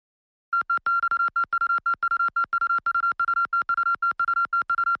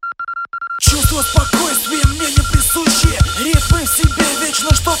То спокойствие мне не присуще, ритмы в себе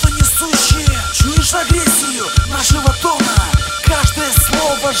вечно что-то несущее. Чуешь агрессию нашего тона, каждое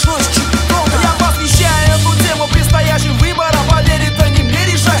слово жестче бетона. Я посвящаю эту тему предстоящим выборам. Поверь, это не мне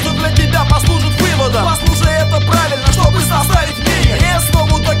решать, что для тебя послужит выводом. Послушай это правильно, чтобы составить мнение и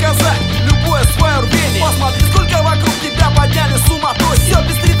снова доказать любое свое рвение. Посмотри, сколько вокруг тебя подняли суматохи. Все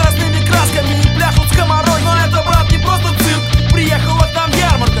пестрит разными красками и пляшут скоморохи. Но это, брат, не просто цирк, приехала к нам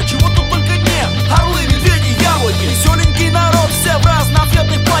ярмарка. Чего тут только нет, орлы, медведи, яблоки. Веселенький народ, все в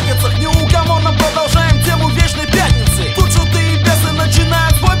разноцветных платьицах. Неугомонно продолжаем тему вечной пятницы. Тут шуты и бесы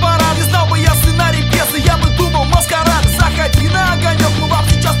начинают свой парад. Не знал бы я сценарий пьесы, я бы думал маскарад. Заходи на огонек, мы вам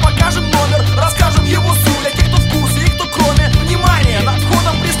сейчас покажем номер, расскажем его суть для тех, кто в курсе и кто кроме. Внимание, над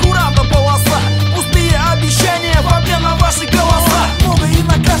входом прескуранта полоса, пустые обещания в обмен на ваши голоса. Много и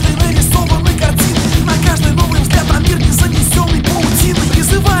на каждой нарисованы картины, на каждый новый взгляд на мир не занесенный паутиной.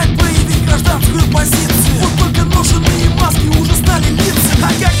 Призывает проявить гражданскую позицию. Вот только ношенные маски уже стали лицами. А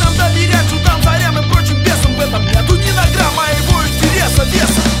как нам доверять шутам, царям и прочим бесам? В этом нету ни на грамм моего интереса,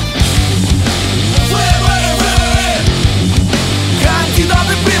 веса. Выборы, выборы!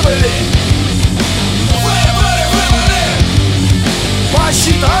 Кандидаты прибыли! Выборы, выборы!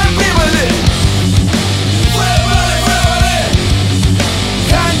 Посчитаем прибыли! Выборы, выборы!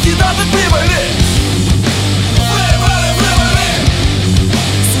 Кандидаты прибыли!